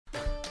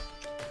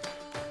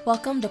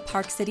Welcome to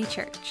Park City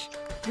Church.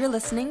 You're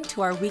listening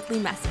to our weekly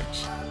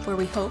message, where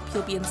we hope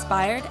you'll be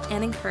inspired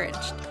and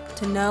encouraged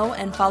to know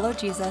and follow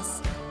Jesus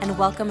and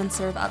welcome and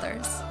serve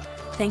others.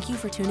 Thank you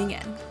for tuning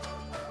in.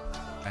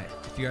 All right,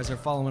 if you guys are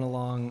following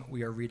along,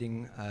 we are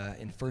reading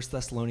in 1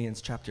 Thessalonians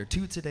chapter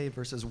 2 today,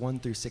 verses 1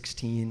 through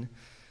 16.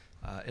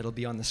 It'll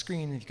be on the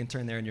screen. If you can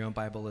turn there in your own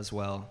Bible as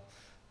well.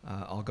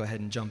 I'll go ahead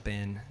and jump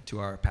in to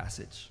our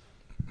passage.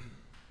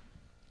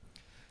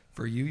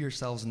 For you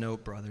yourselves know,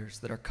 brothers,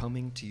 that our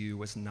coming to you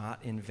was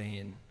not in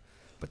vain,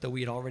 but that we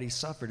had already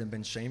suffered and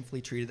been shamefully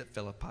treated at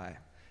Philippi.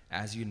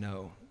 As you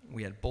know,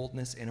 we had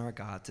boldness in our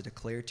God to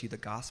declare to you the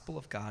gospel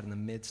of God in the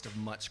midst of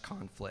much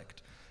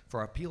conflict. For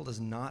our appeal does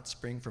not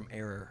spring from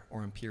error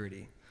or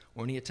impurity,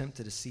 or any attempt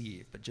to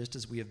deceive, but just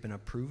as we have been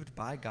approved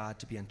by God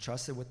to be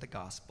entrusted with the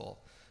gospel,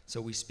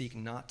 so we speak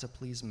not to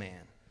please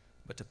man,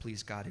 but to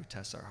please God who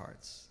tests our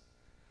hearts.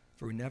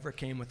 For we never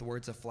came with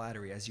words of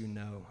flattery, as you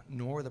know,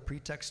 nor the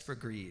pretext for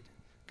greed,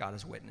 God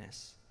is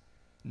witness.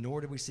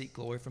 Nor did we seek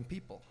glory from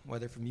people,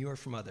 whether from you or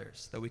from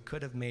others, though we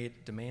could have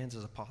made demands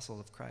as apostles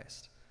of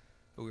Christ.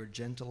 But we were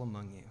gentle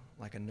among you,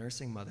 like a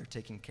nursing mother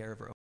taking care of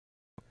her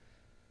own.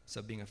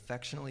 So being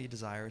affectionately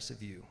desirous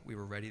of you, we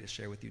were ready to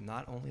share with you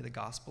not only the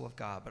gospel of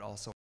God, but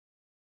also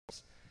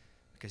ourselves,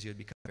 because you had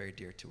become very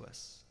dear to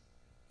us.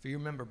 For you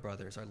remember,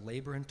 brothers, our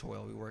labor and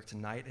toil, we worked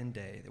night and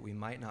day, that we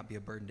might not be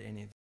a burden to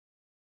any of you.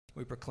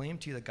 We proclaim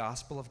to you the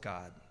gospel of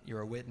God. You're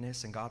a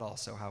witness, and God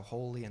also, how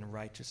holy and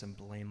righteous and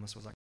blameless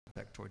was our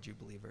conduct toward you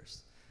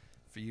believers.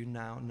 For you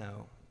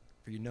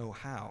know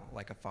how,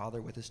 like a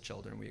father with his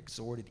children, we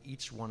exhorted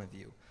each one of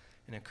you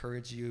and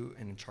encouraged you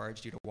and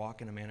charged you to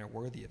walk in a manner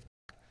worthy of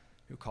God,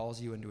 who calls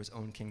you into his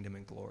own kingdom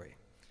and glory.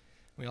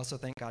 We also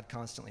thank God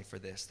constantly for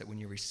this, that when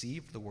you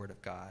received the word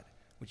of God,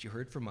 which you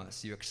heard from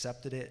us, you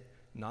accepted it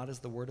not as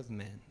the word of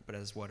men, but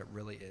as what it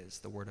really is,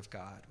 the word of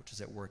God, which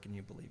is at work in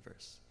you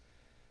believers.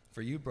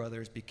 For you,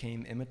 brothers,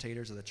 became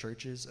imitators of the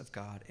churches of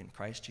God in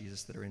Christ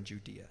Jesus that are in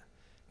Judea.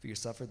 For you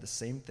suffered the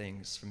same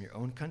things from your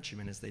own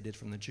countrymen as they did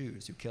from the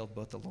Jews, who killed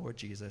both the Lord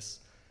Jesus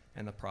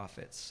and the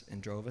prophets,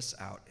 and drove us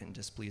out and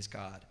displeased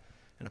God,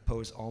 and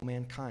opposed all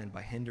mankind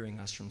by hindering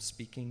us from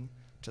speaking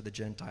to the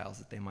Gentiles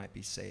that they might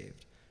be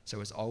saved, so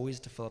as always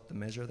to fill up the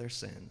measure of their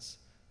sins,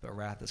 but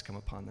wrath has come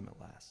upon them at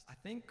last. I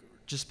think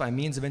just by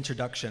means of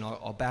introduction,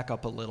 I'll back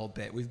up a little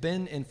bit. We've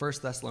been in 1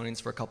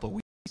 Thessalonians for a couple of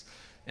weeks.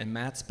 And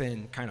Matt's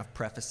been kind of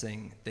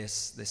prefacing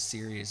this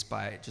series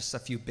by just a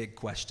few big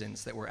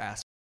questions that were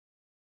asked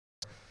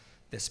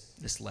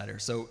this letter.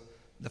 So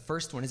the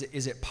first one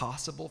is it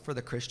possible for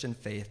the Christian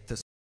faith to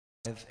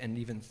survive and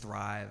even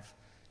thrive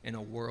in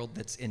a world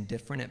that's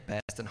indifferent at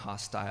best and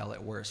hostile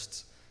at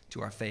worst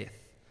to our faith?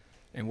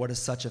 And what does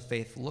such a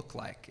faith look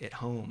like at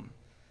home,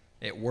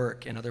 at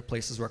work, and other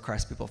places where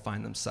Christ people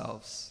find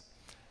themselves?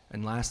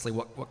 And lastly,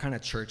 what kind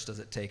of church does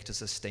it take to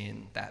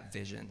sustain that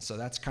vision? So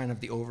that's kind of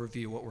the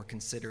overview, what we're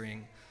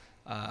considering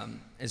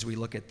as we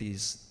look at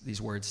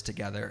these words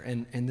together.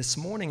 And this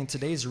morning, in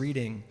today's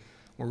reading,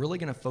 we're really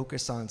going to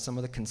focus on some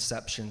of the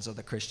conceptions of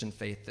the Christian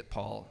faith that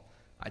Paul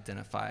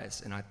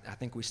identifies, and I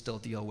think we still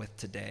deal with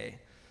today.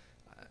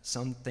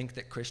 Some think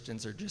that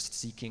Christians are just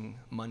seeking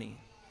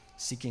money,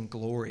 seeking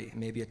glory,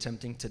 maybe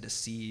attempting to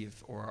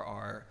deceive, or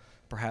are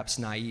perhaps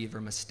naive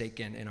or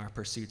mistaken in our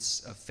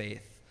pursuits of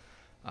faith.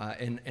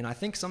 And I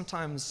think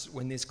sometimes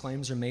when these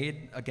claims are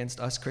made against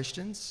us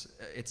Christians,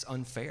 it's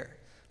unfair.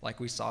 Like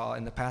we saw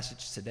in the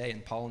passage today in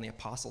Paul and the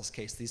Apostles'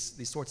 case,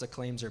 these sorts of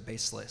claims are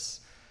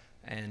baseless.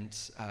 And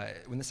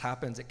when this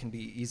happens, it can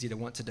be easy to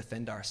want to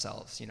defend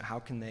ourselves. You know, how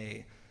can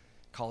they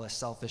call us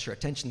selfish or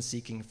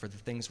attention-seeking for the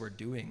things we're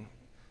doing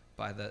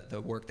by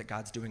the work that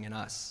God's doing in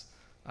us?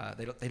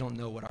 They don't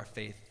know what our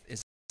faith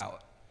is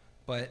about.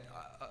 But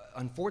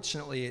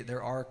unfortunately,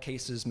 there are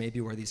cases maybe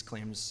where these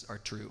claims are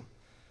true.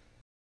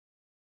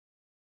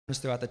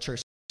 Throughout the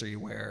church history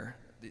where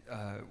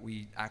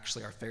we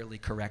actually are fairly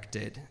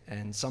corrected,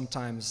 and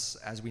sometimes,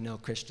 as we know,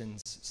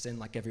 Christians sin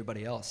like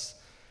everybody else,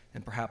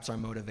 and perhaps our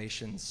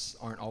motivations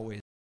aren't always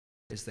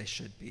as they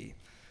should be,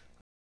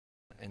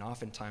 and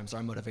oftentimes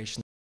our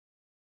motivations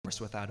are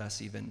without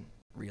us even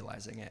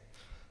realizing it.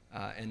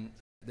 And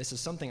this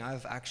is something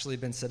I've actually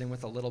been sitting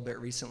with a little bit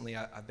recently.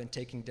 I've been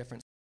taking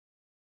different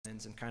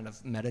sins and kind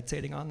of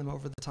meditating on them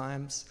over the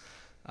times.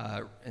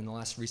 In the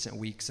last recent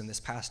weeks, and this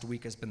past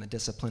week has been the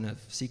discipline of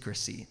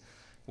secrecy,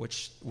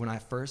 which when I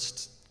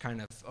first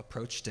kind of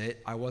approached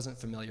it, I wasn't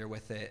familiar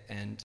with it,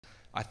 and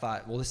I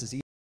thought, well, this is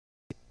easy.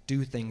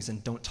 Do things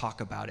and don't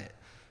talk about it.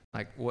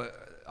 Like,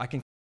 what? I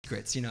can keep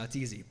secrets, it's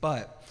easy.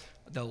 But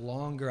the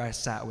longer I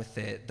sat with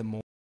it, the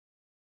more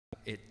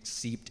it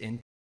seeped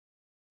in,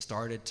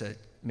 started to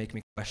make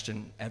me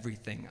question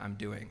everything I'm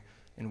doing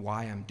and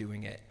why I'm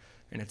doing it,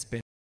 and it's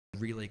been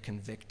really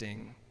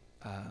convicting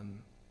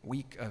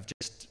week of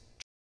just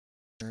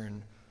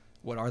learn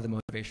what are the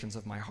motivations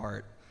of my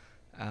heart,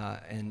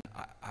 and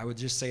I would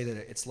just say that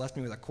it's left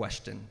me with a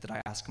question that I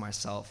ask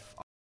myself: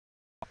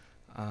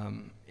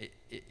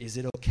 is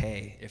it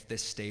okay if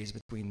this stays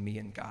between me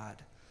and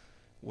God?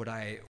 Would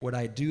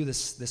I do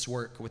this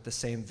work with the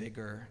same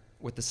vigor,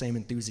 with the same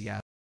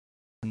enthusiasm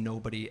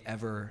nobody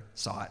ever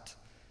saw it,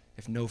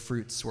 if no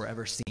fruits were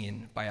ever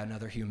seen by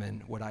another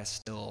human, would I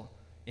still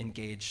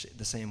engage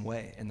the same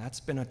way? And that's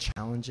been a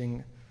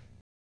challenging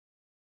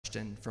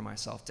question for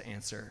myself to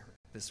answer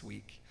this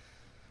week.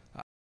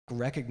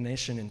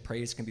 Recognition and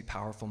praise can be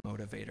powerful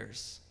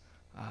motivators.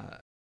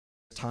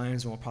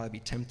 Times when we'll probably be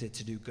tempted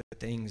to do good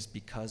things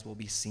because we'll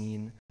be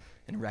seen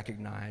and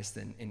recognized,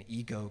 and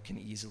ego can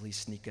easily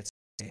sneak its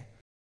way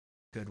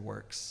good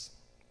works.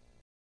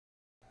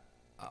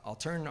 I'll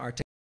turn our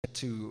attention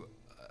to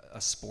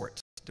a sport.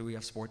 Do we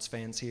have sports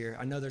fans here?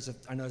 I know there's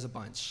a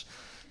bunch.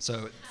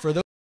 So for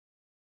those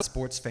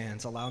sports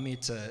fans, allow me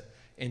to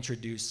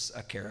introduce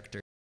a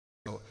character.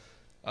 So,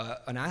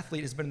 an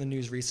athlete has been in the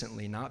news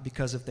recently, not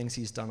because of things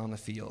he's done on the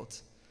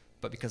field,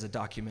 but because a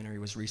documentary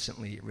was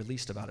recently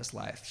released about his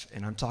life.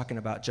 And I'm talking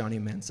about Johnny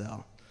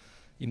Manziel.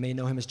 You may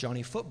know him as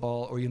Johnny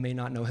Football, or you may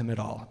not know him at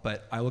all,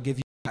 but I will give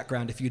you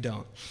background if you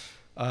don't.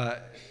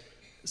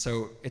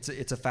 So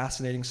it's a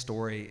fascinating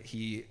story.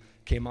 He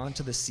came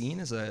onto the scene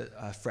as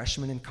a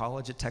freshman in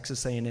college at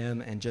Texas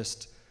A&M and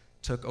just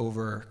took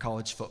over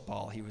college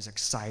football. He was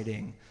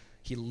exciting.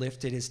 He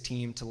lifted his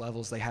team to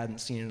levels they hadn't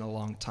seen in a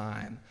long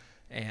time,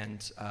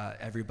 and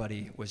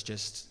everybody was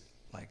just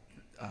like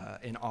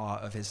in awe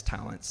of his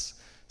talents.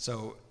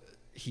 So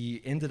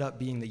he ended up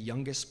being the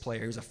youngest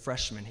player. He was a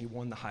freshman. He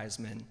won the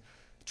Heisman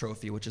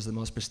Trophy, which is the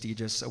most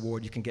prestigious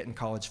award you can get in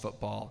college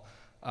football,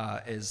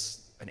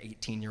 as an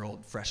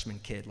 18-year-old freshman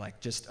kid, like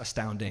just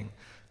astounding.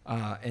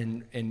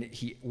 And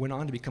he went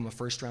on to become a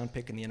first-round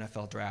pick in the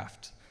NFL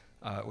draft,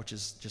 which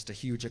is just a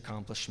huge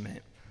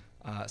accomplishment.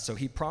 So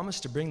he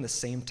promised to bring the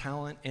same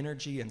talent,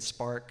 energy, and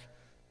spark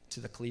to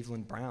the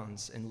Cleveland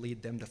Browns and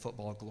lead them to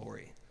football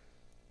glory.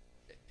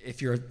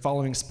 If you're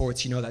following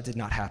sports, you know that did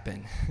not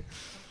happen.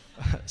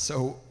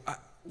 So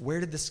where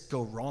did this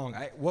go wrong?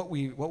 What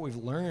we've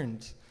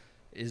learned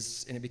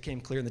is, and it became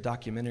clear in the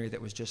documentary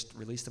that was just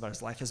released about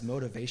his life, his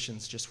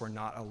motivations just were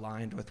not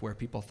aligned with where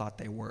people thought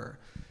they were.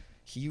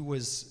 He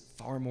was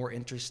far more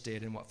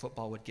interested in what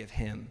football would give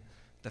him,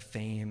 the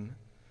fame,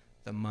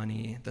 the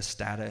money, the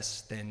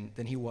status, than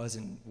he was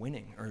in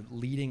winning or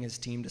leading his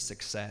team to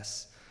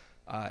success.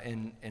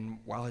 And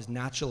while his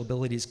natural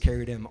abilities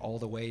carried him all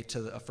the way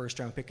to a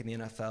first-round pick in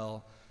the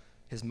NFL,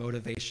 his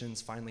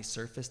motivations finally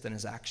surfaced in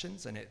his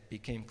actions, and it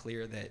became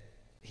clear that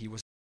he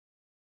was,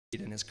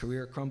 and his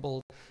career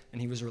crumbled,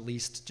 and he was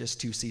released just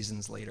 2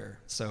 seasons later.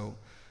 So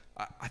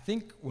I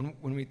think when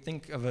we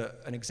think of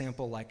an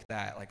example like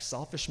that, like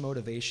selfish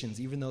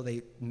motivations, even though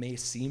they may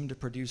seem to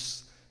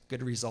produce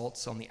good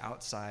results on the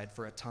outside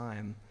for a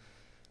time,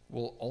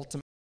 will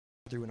ultimately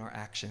come through in our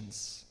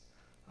actions.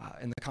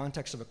 In the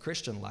context of a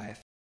Christian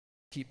life,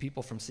 keep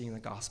people from seeing the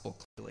gospel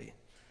clearly.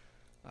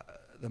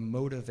 The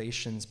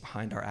motivations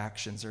behind our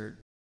actions are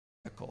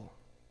critical.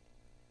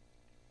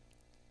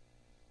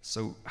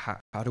 So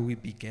how do we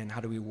begin?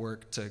 How do we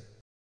work to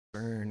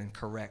discern and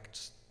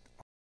correct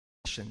our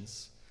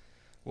actions?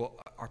 Well,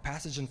 our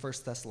passage in 1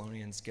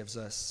 Thessalonians gives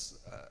us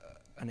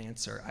an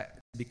answer.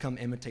 To become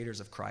imitators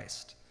of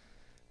Christ.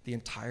 The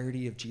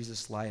entirety of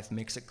Jesus' life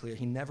makes it clear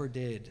he never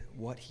did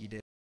what he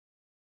did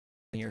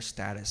in your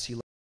status. He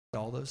left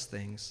all those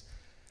things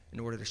in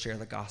order to share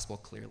the gospel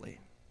clearly.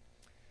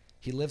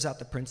 He lives out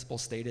the principle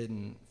stated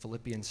in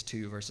Philippians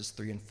 2, verses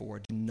 3 and 4.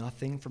 Do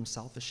nothing from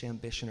selfish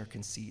ambition or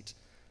conceit,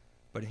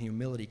 but in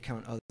humility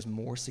count others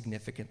more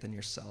significant than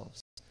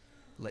yourselves.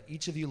 Let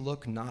each of you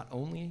look not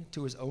only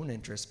to his own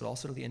interests, but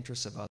also to the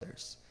interests of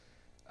others.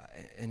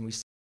 And we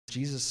see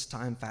Jesus'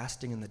 time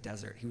fasting in the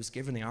desert. He was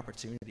given the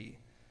opportunity.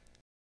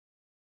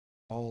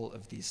 All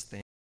of these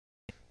things,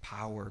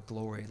 power,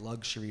 glory,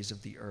 luxuries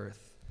of the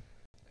earth.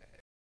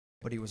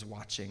 But he was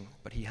watching,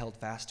 but he held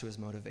fast to his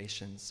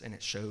motivations, and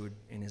it showed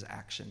in his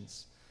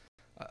actions.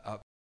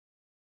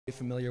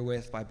 Familiar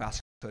with by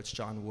basketball coach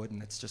John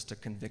Wooden, it's just a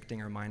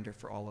convicting reminder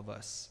for all of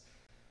us.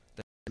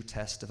 The true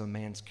test of a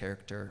man's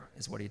character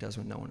is what he does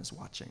when no one is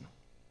watching.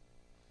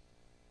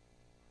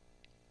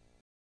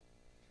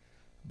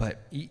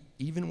 But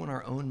even when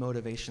our own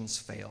motivations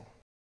fail,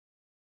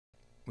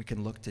 we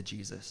can look to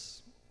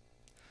Jesus.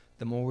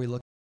 The more we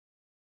look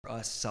for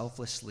us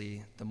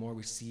selflessly, the more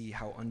we see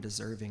how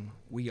undeserving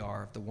we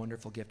are of the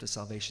wonderful gift of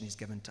salvation he's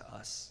given to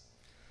us.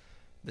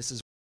 This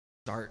is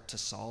where we start to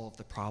solve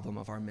the problem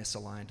of our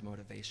misaligned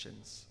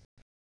motivations.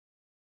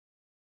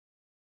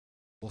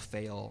 We'll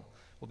fail.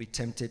 We'll be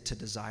tempted to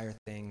desire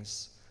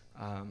things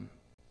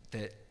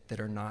that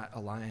are not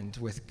aligned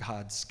with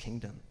God's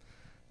kingdom.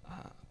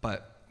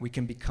 But we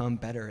can become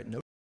better at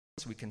noticing.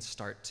 We can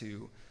start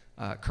to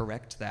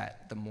correct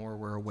that the more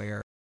we're aware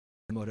of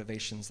the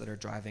motivations that are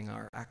driving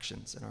our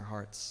actions in our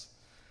hearts.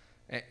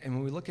 And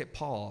when we look at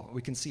Paul,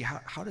 we can see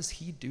how does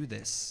he do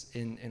this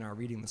in our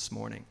reading this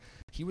morning.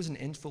 He was an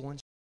influencer.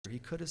 He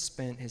could have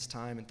spent his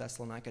time in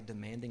Thessalonica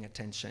demanding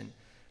attention,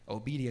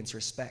 obedience,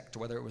 respect,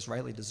 whether it was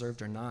rightly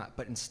deserved or not,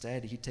 but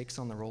instead he takes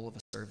on the role of a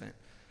servant.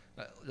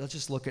 Let's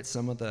just look at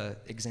some of the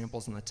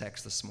examples in the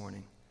text this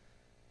morning.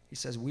 He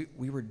says,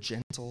 we were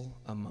gentle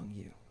among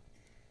you.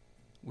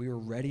 We were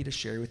ready to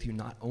share with you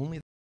not only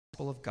the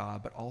gospel of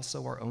God, but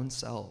also our own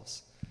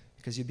selves.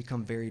 because you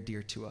become very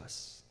dear to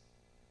us.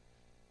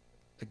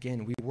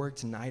 Again, we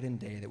worked night and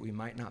day that we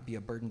might not be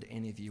a burden to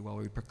any of you while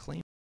we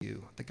proclaim to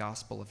you the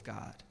gospel of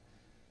God.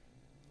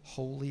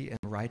 Holy and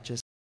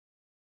righteous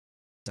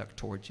conduct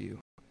towards you.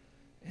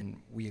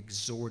 And we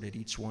exhorted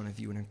each one of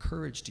you and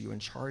encouraged you and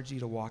charged you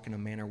to walk in a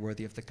manner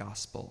worthy of the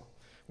gospel,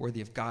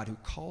 worthy of God who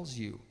calls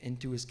you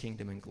into his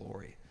kingdom and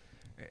glory.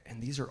 And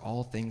these are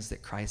all things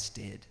that Christ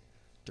did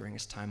during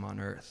his time on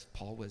earth.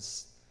 Paul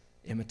was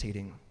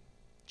imitating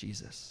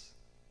Jesus.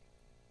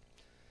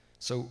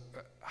 So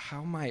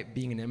how might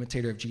being an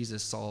imitator of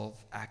Jesus solve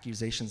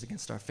accusations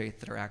against our faith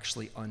that are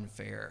actually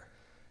unfair?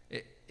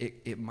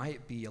 It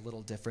might be a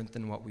little different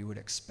than what we would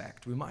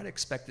expect. We might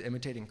expect that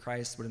imitating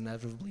Christ would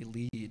inevitably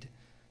lead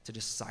to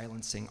just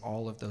silencing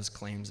all of those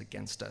claims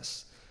against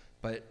us.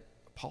 But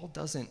Paul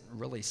doesn't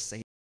really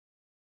say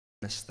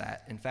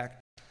that. In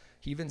fact,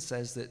 he even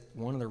says that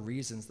one of the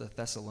reasons the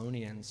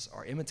Thessalonians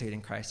are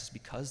imitating Christ is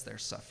because they're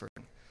suffering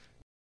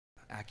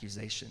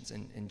accusations.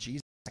 And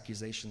Jesus'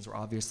 accusations were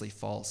obviously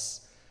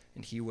false,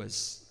 and he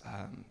was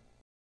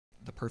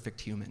the perfect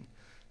human.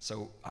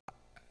 So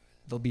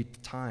there'll be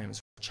times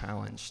we're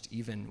challenged,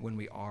 even when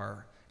we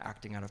are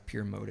acting out of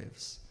pure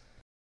motives.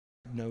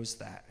 God knows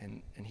that,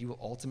 and he will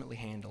ultimately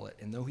handle it.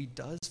 And though he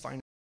does find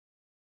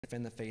to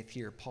defend the faith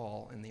here,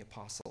 Paul and the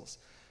apostles,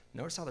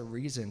 notice how the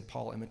reason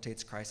Paul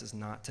imitates Christ is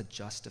not to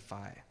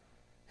justify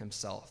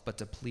himself, but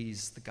to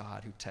please the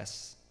God who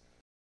tests.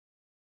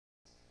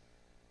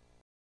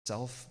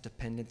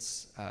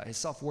 Self-dependence, his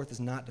self-worth is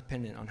not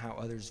dependent on how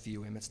others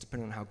view him. It's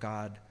dependent on how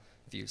God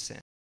views him.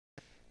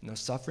 And though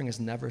suffering is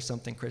never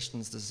something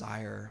Christians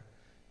desire,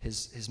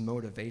 his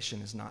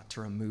motivation is not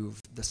to remove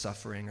the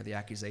suffering or the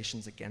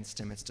accusations against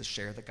him. It's to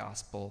share the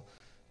gospel,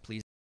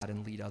 please God,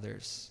 and lead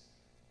others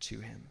to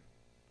him.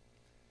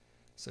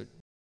 So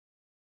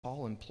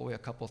Paul employ a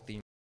couple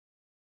themes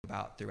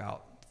about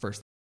throughout 1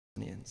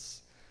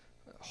 Thessalonians: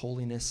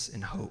 holiness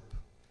and hope.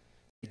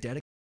 They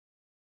dedicate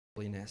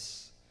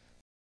holiness,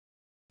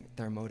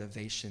 their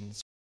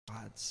motivations,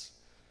 God's,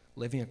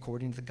 living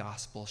according to the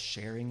gospel,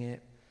 sharing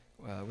it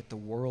with the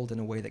world in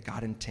a way that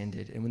God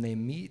intended. And when they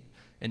meet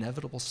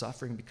inevitable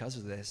suffering because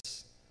of this,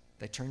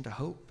 they turn to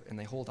hope and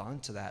they hold on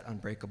to that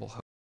unbreakable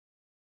hope,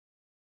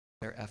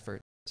 their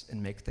efforts,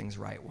 and make things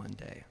right one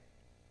day.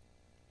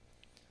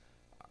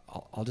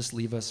 I'll just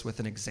leave us with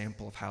an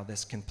example of how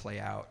this can play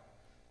out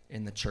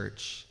in the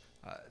church.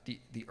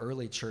 The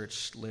early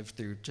church lived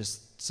through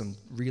just some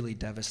really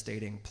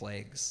devastating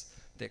plagues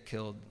that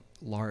killed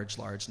large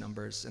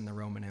numbers in the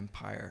Roman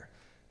Empire.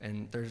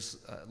 And there's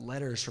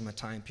letters from a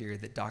time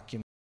period that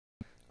document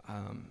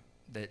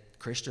that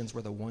Christians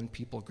were the one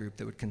people group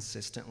that would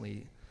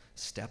consistently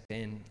step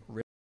in,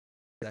 risk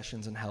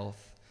possessions and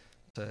health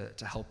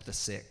to help the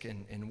sick.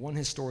 And one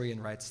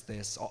historian writes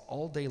this: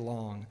 all day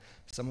long,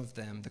 some of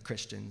them, the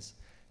Christians,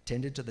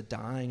 tended to the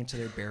dying and to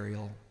their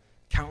burial,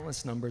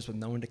 countless numbers with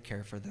no one to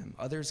care for them.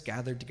 Others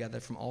gathered together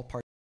from all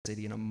parts of the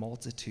city in a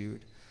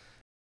multitude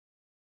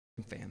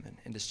of famine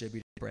and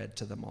distributed bread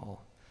to them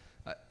all.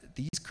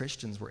 These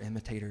Christians were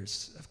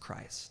imitators of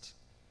Christ.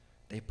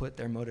 They put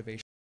their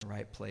motivation in the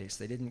right place.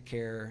 They didn't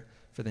care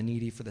for the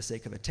needy for the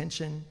sake of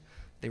attention.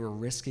 They were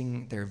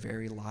risking their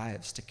very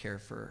lives to care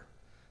for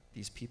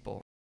these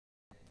people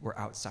who were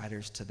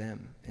outsiders to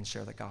them and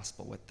share the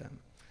gospel with them.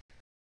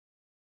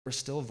 There were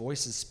still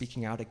voices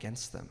speaking out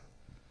against them,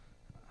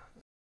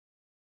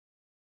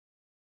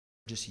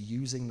 just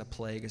using the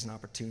plague as an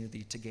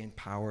opportunity to gain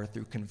power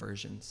through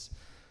conversions.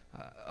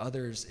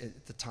 Others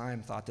at the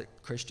time thought that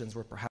Christians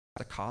were perhaps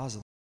the cause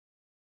of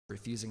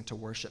refusing to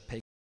worship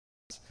pagan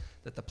gods,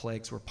 that the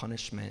plagues were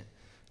punishment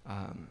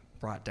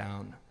brought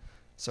down.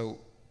 So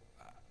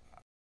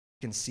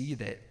you can see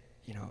that,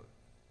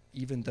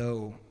 even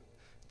though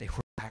they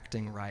were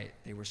acting right,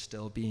 they were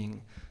still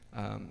being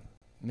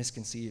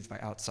misconceived by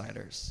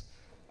outsiders.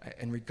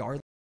 And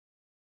regardless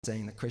of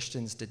saying, the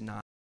Christians did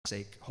not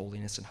forsake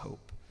holiness and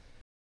hope.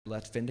 They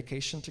left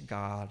vindication to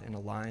God and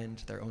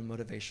aligned their own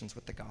motivations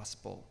with the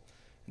gospel.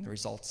 And the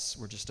results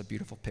were just a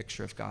beautiful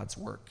picture of God's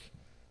work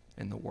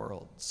in the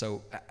world.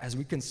 So as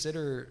we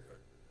consider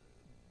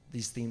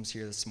these themes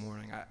here this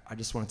morning, I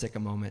just want to take a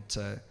moment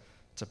to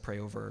pray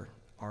over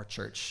our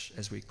church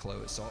as we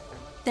close.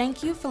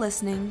 Thank you for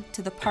listening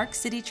to the Park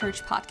City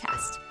Church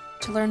podcast.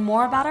 To learn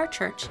more about our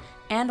church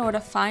and/or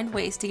to find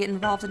ways to get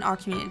involved in our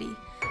community,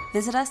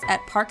 visit us at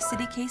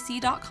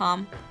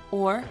parkcitykc.com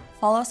or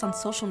follow us on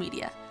social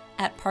media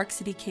at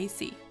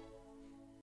parkcitykc.